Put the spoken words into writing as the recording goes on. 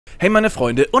Hey meine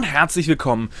Freunde und herzlich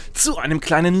willkommen zu einem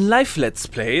kleinen Live-Let's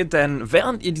Play, denn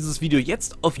während ihr dieses Video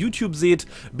jetzt auf YouTube seht,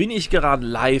 bin ich gerade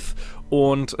live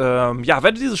und ja,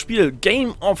 werde dieses Spiel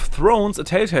Game of Thrones, a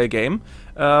Telltale Game,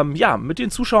 ja, mit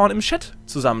den Zuschauern im Chat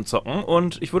zusammenzocken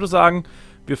und ich würde sagen,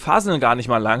 wir faseln gar nicht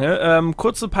mal lange.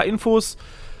 Kurze paar Infos.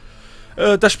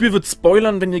 Das Spiel wird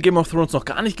spoilern, wenn ihr Game of Thrones noch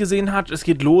gar nicht gesehen habt. Es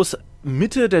geht los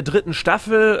Mitte der 3.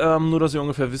 Staffel, nur dass ihr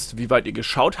ungefähr wisst, wie weit ihr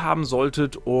geschaut haben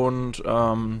solltet. Und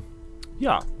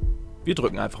ja, wir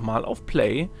drücken einfach mal auf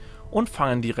Play und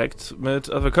fangen direkt mit,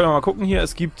 also wir können mal gucken hier,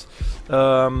 es gibt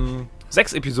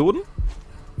 6 Episoden.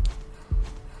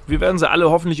 Wir werden sie alle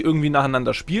hoffentlich irgendwie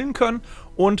nacheinander spielen können.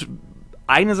 Und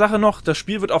eine Sache noch, das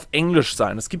Spiel wird auf Englisch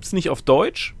sein. Es gibt es nicht auf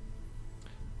Deutsch.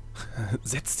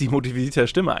 Setzt die motivierte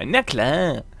Stimme ein. Na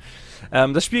klar.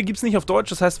 Das Spiel gibt es nicht auf Deutsch,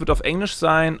 das heißt, es wird auf Englisch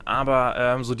sein,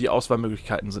 aber so die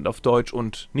Auswahlmöglichkeiten sind auf Deutsch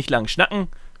und nicht lang schnacken.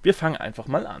 Wir fangen einfach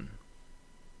mal an.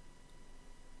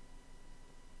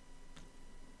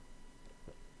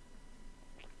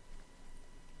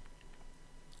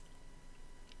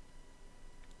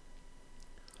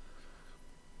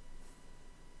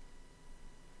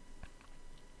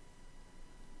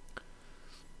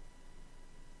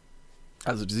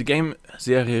 Also diese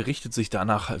Game-Serie richtet sich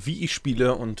danach, wie ich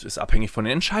spiele und ist abhängig von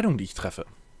den Entscheidungen, die ich treffe.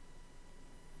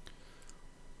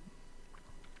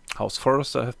 House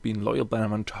Forrester have been loyal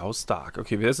bannerman to House Stark.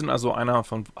 Okay, wir sind also einer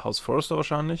von House Forrester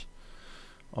wahrscheinlich.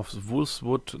 Of the Wolf's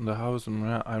Wood in the House and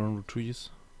rare Iron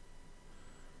Trees.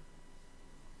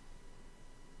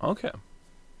 Okay.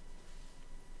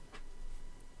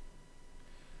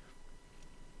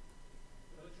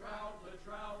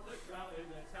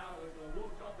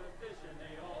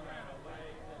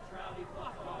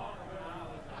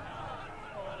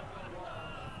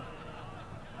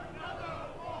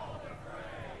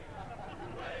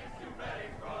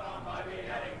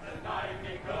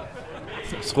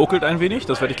 Es ruckelt ein wenig,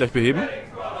 das werde ich gleich beheben.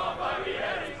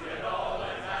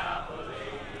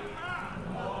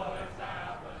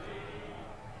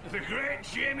 The great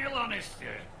Jamie Lannister,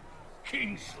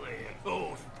 Kingslayer,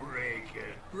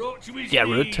 Oathbreaker, brought to his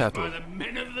knees by the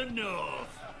men of the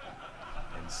North.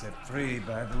 And set free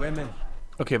by the women.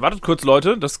 Okay, wartet kurz,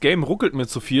 Leute, das Game ruckelt mir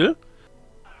zu viel.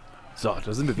 So,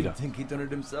 da sind wir wieder. I think he done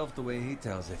it himself the way he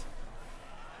tells it.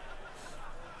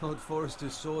 Old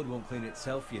Forrester's sword won't clean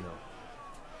itself, you know.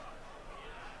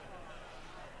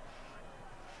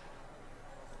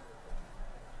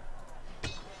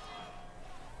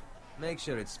 Make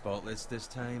sure it's spotless this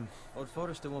time. Old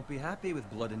Forrester won't be happy with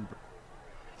blood and...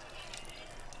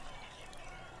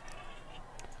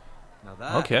 Now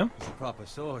that is a proper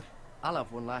sword. I'll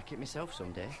have one like it myself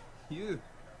someday. You'll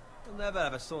never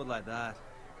have a sword like that.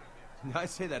 I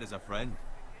say that as a friend.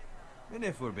 And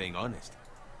if we're being honest.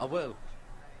 I will.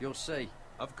 You'll see.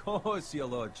 Of course, your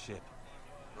lordship.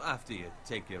 After you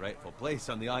take your rightful place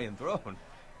on the Iron Throne.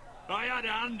 I had a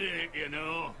hand in it, you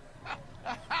know.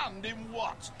 A hand in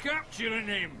what? Capturing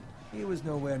him. He was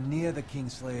nowhere near the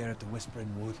Kingslayer at the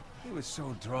Whispering Wood. He was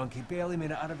so drunk he barely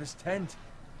made it out of his tent.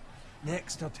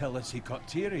 Next, he'll tell us he caught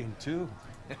Tyrion too.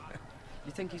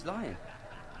 You think he's lying?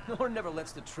 Nor never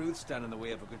lets the truth stand in the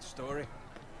way of a good story.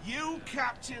 You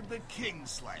captured the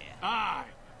Kingslayer? Aye.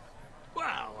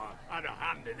 Well, I had a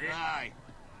hand in it. Aye.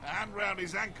 A hand round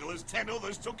his ankle as 10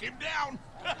 others took him down.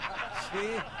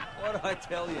 See? What did I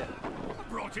tell you? I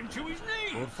brought him to his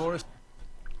knees. Old Forrester.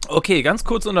 Okay, ganz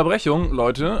kurze Unterbrechung,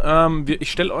 Leute.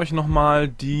 Ich stelle euch nochmal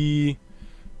die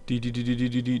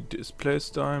Display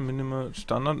Style, Minimal,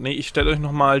 Standard. Ne, ich stelle euch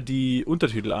nochmal die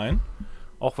Untertitel ein.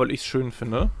 Auch weil ich es schön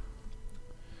finde.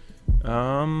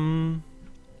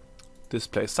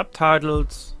 Display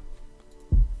Subtitles.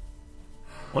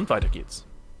 Und weiter geht's.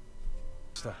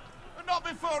 Not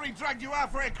before he dragged you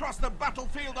halfway across the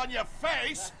battlefield on your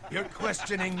face. You're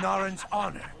questioning Norrin's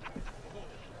honor.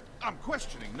 I'm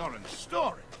questioning Norrin's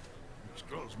story. It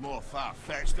grows more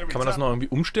far-fetched every Kann man das time. noch irgendwie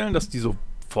umstellen, dass die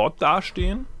sofort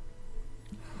dastehen?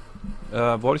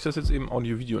 Wollte ich das jetzt eben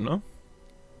Audio-Video, ne?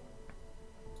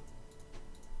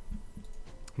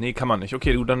 Nee, kann man nicht.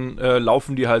 Okay, du, dann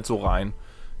laufen die halt so rein.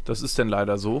 Das ist dann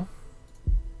leider so.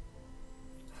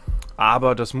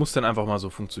 Aber das muss dann einfach mal so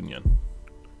funktionieren.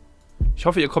 Ich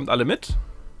hoffe, ihr kommt alle mit.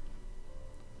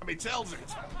 He tells it.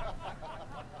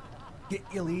 Get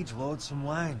your liege lord some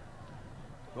wine.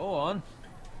 Go on.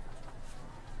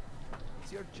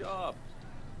 It's your job.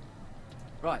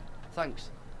 Right,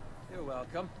 thanks. You're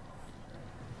welcome.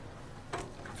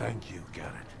 Thank you,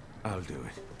 Garrett. I'll do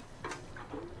it.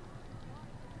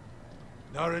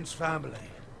 Norrin's family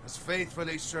has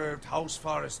faithfully served House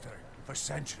Forrester for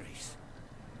centuries.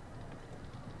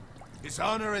 His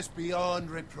honor is beyond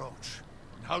reproach.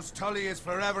 and House Tully is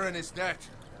forever in his debt.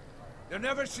 They've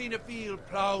never seen a field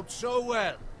ploughed so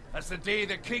well as the day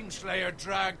the Kingslayer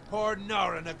dragged poor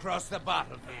Norrin across the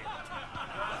battlefield.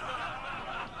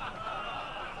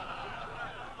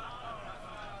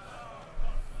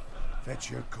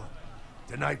 Fetch your cup.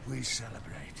 Tonight we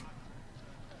celebrate.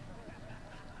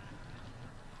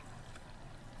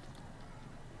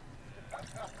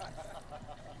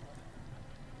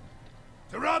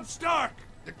 To Robb Stark,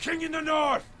 the King in the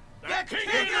North! The King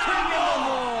in the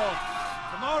North!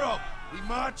 Tomorrow, we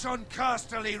march on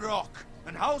Casterly Rock,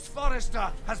 and House Forrester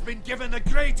has been given the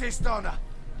greatest honor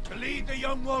to lead the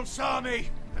Young Wolf's army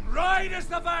and ride as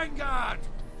the vanguard!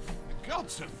 The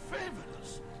gods have favored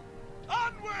us.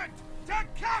 Onward to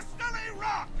Casterly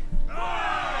Rock!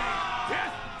 Aye!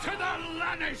 Death to the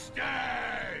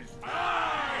Lannisters!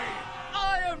 Aye!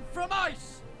 Iron from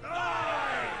ice!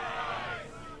 Aye!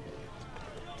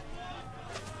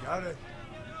 Got it.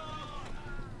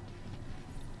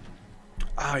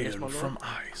 Iron from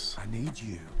ice. I need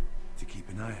you to keep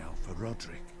an eye out for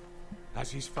Roderick.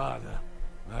 As his father,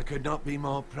 I could not be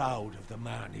more proud of the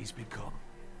man he's become.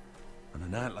 On a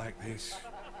night like this,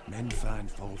 men find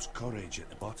false courage at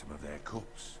the bottom of their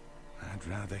cups. I'd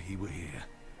rather he were here.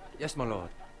 Yes, my lord.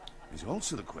 There's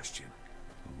also the question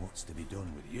of what's to be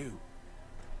done with you.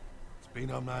 It's been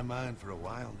on my mind for a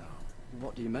while now.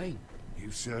 What do you mean?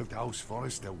 You've served House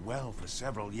Forrester well for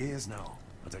several years now,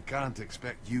 but I can't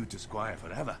expect you to squire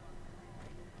forever.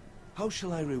 How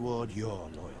shall I reward your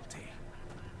loyalty?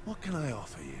 What can I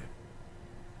offer you?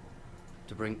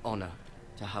 To bring honor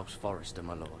to House Forrester,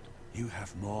 my lord. You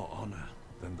have more honor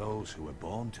than those who were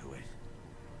born to it.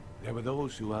 There were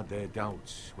those who had their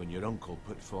doubts when your uncle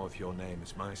put forth your name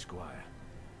as my squire.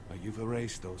 But you've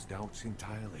erased those doubts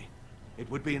entirely. It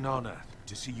would be an honor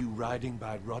to see you riding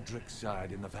by Roderick's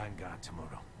side in the vanguard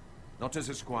tomorrow. Not as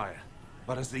a squire,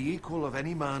 but as the equal of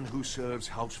any man who serves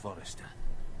House Forrester.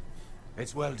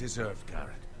 It's well deserved,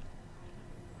 Garrett.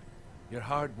 Your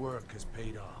hard work has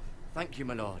paid off. Thank you,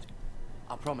 my lord.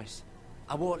 I promise.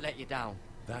 I won't let you down.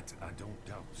 That I don't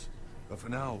doubt. But for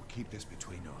now, keep this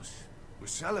between us. We're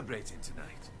celebrating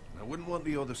tonight. I wouldn't want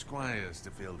the other squires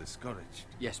to feel discouraged.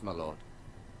 Yes, my lord.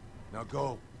 Now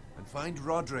go, and find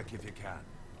Roderick if you can.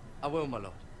 I will, my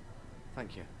lord.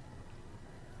 Thank you.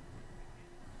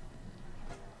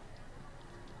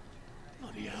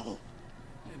 Bloody hell.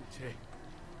 Empty.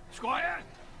 Squire!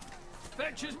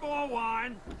 Fetch us more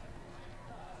wine.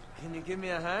 Can you give me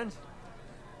a hand?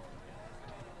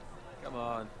 Come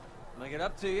on. Make it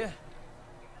up to you.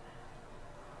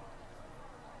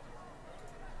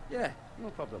 Yeah, no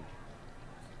problem.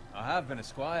 I have been a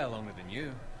squire longer than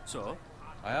you. So?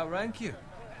 I outrank you.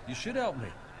 You should help me.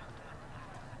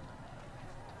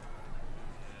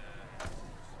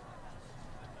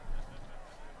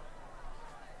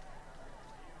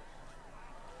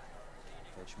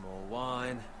 Fetch more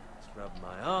wine, scrub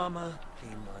my armor,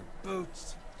 clean my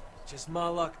boots. Just my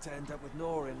luck to end up with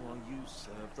Norrin while you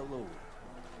serve the Lord.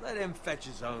 Let him fetch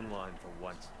his own wine for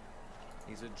once.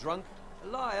 He's a drunk, a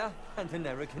liar, and an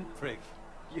arrogant prick.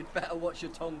 You'd better watch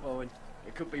your tongue, Bowen.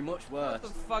 It could be much worse. What the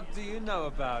fuck do you know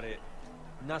about it?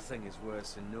 Nothing is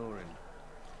worse than Norrin.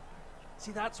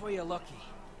 See, that's where you're lucky.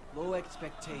 Low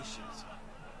expectations.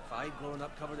 If I'd grown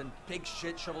up covered in pig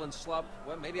shit, shovel and slop,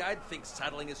 well, maybe I'd think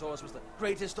saddling his horse was the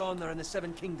greatest honor in the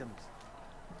Seven Kingdoms.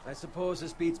 I suppose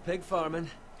this beats pig farming.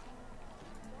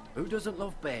 Who doesn't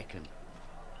love bacon?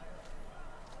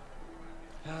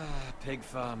 Ah, pig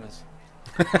farmers.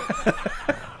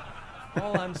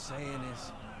 All I'm saying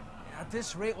is, at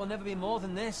this rate we'll never be more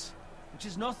than this, which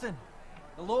is nothing.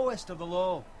 The lowest of the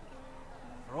low.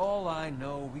 For all I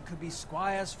know, we could be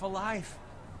squires for life.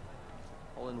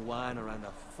 All in wine around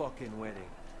a fucking wedding.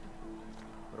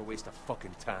 What a waste of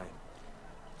fucking time.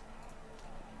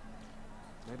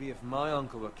 Maybe if my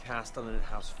uncle were castellan at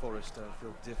House Forrester, I'd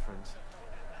feel different.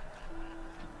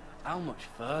 How much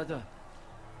further?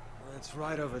 Well, it's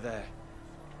right over there.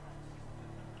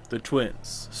 The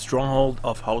Twins, Stronghold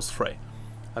of House Frey.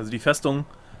 Also die Festung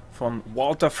von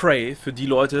Walter Frey für die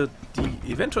Leute,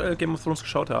 die eventuell Game of Thrones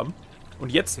geschaut haben.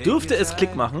 Und jetzt dürfte es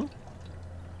Klick machen.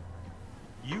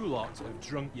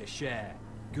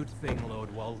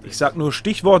 Ich sag nur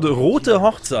Stichworte rote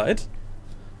Hochzeit.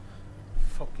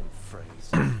 Fucking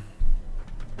phrase.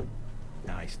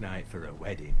 Nice night for a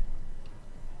wedding.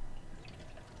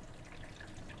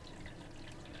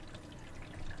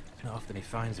 It's not often he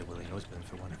finds a willing husband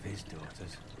for one of his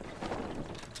daughters.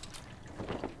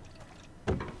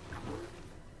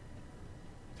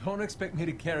 Don't expect me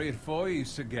to carry it for you,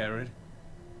 Sir Garrett.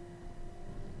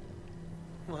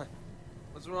 What?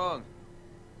 What's wrong?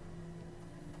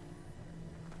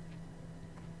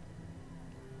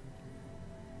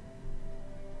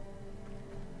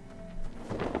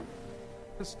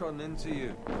 What's gotten into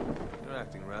you? You're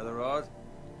acting rather odd.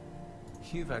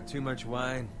 You've had too much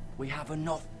wine. We have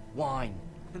enough wine.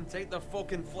 Then take the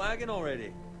fucking flagon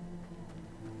already.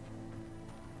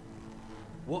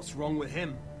 What's wrong with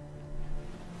him?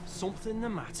 Something the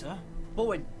matter?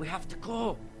 Bowen, we have to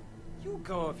go. You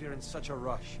go if you're in such a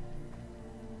rush.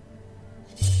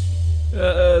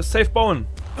 Safe bauen.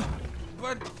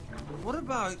 But what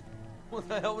about... What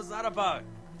the hell was that about?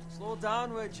 Slow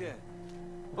down, would you?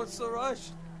 What's the rush?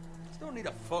 Just don't need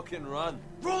a fucking run.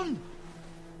 Run!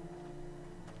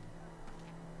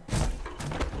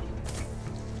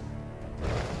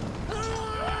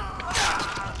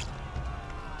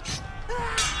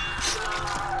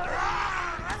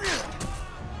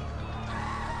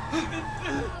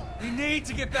 We need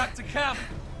to get back to camp.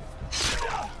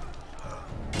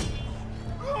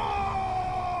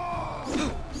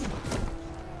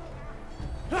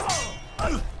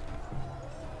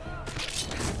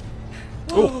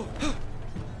 Oh.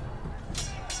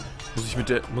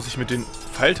 Muss ich mit den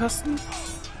Pfeiltasten?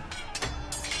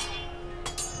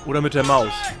 Oder mit der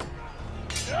Maus?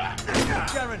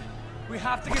 Garen, we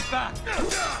have to get back.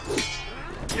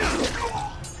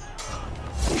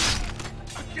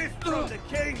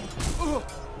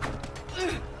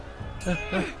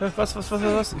 Was?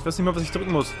 Ich weiß nicht mal, was ich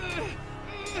drücken muss.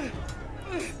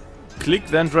 Klick,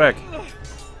 then drag.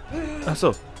 Ach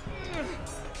so.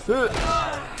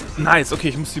 Nice, okay,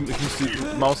 ich muss die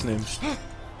Maus nehmen.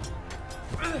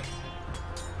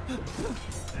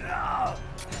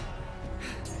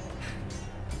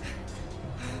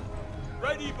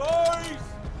 Ready, boys!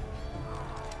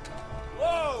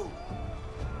 Whoa!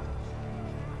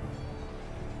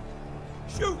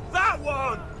 Shoot that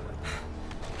one!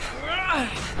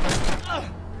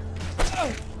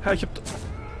 Ja, ich hab...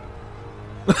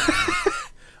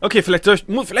 Okay,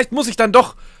 vielleicht muss ich dann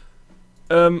doch...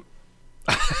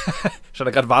 Stand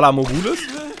da gerade Vala Mogulis?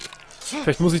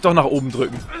 Vielleicht muss ich doch nach oben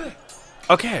drücken.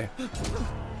 Okay.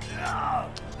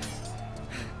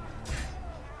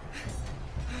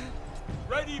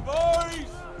 Ready, boys!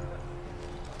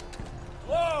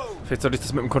 Whoa! Vielleicht sollte ich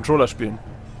das mit dem Controller spielen.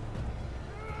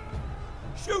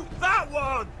 Shoot that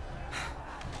one!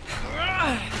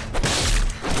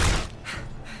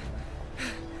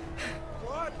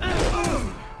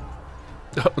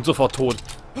 Und sofort tot.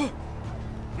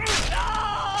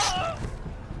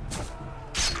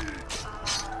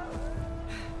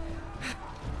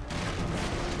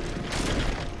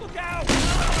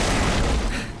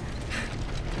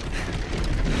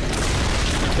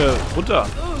 Runter.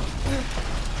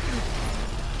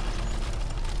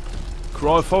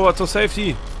 Crawl forward to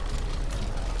safety.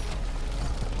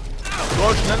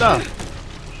 Crawl schneller.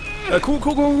 Kuh.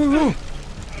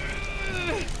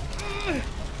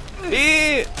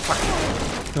 Fuck.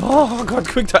 Oh Gott,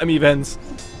 Quicktime-Events.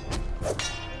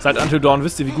 Seit Until Dawn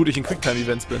wisst ihr, wie gut ich in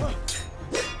Quicktime-Events bin.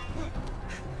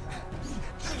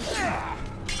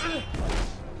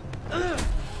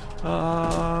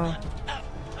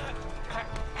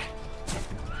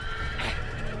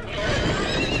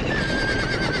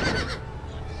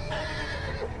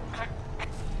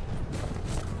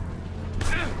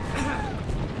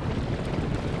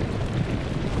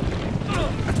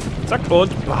 Zack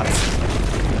und was?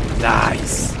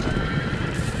 Nice.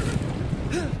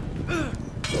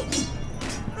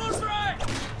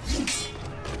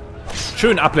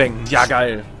 Schön ablenken. Ja,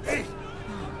 geil.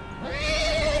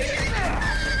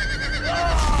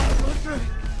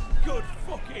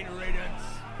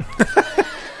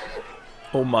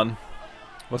 Oh Mann.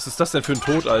 Was ist das denn für ein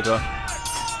Tod, Alter?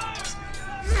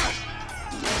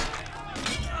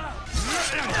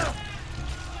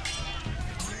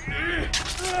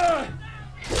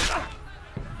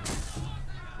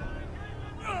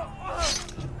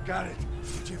 Garrett,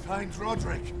 did you find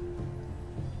Roderick?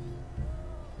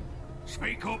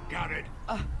 Speak up, Garrett.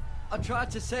 I tried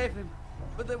to save him,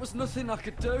 but there was nothing I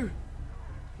could do.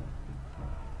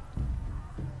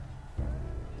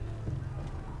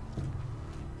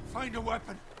 Find a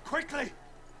weapon, quickly!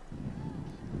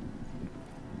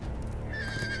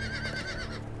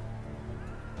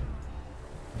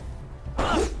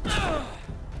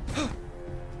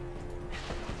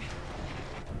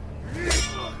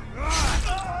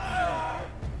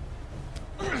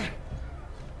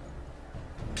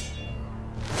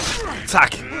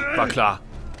 Zack, war klar.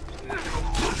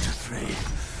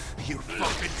 You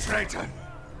fucking traitor!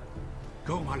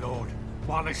 Go, my lord,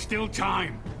 while there's still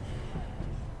time.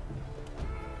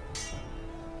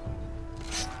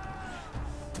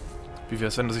 Wie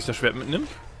wär's, wenn er sich das Schwert mitnimmt?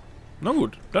 Na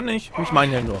gut, dann nicht. Ich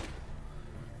meine ja nur.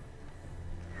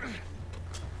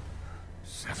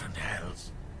 Seven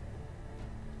hells.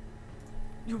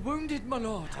 You're wounded, my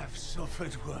lord. I've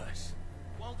suffered worse.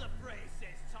 While the Frey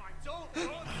says time, don't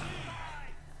run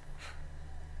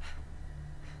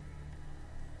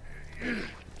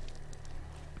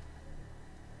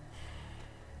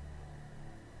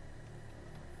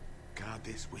Guard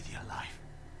this with your life.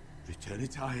 Return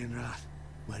it to Ironrath,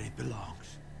 where it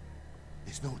belongs.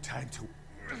 There's no time to...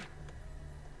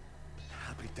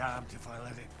 I'll be damned if I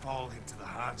let it fall into the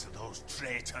hands of those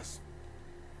traitors.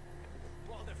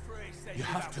 While the Frey says You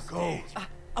have to go.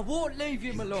 I won't leave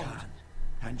you, my lord. Can,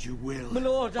 and you will. My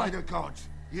lord, By the gods,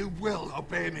 you will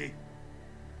obey me.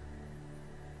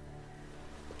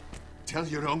 Tell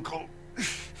your uncle.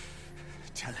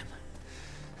 Tell him.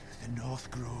 The North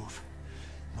Grove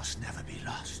must never be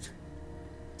lost.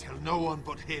 Tell no one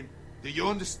but him. Do you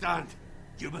understand?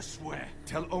 You must swear.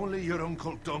 Tell only your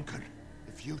Uncle Duncan.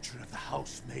 The future of the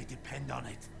house may depend on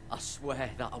it. I swear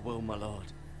that I will, my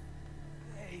lord.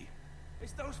 Hey,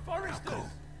 it's those Now foresters. go.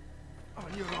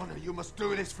 On your honor, you must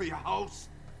do this for your house.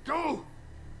 Go!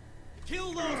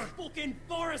 Kill those fucking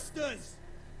foresters.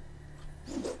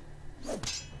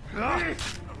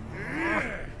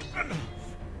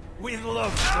 With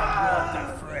love from Lord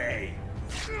the Frey.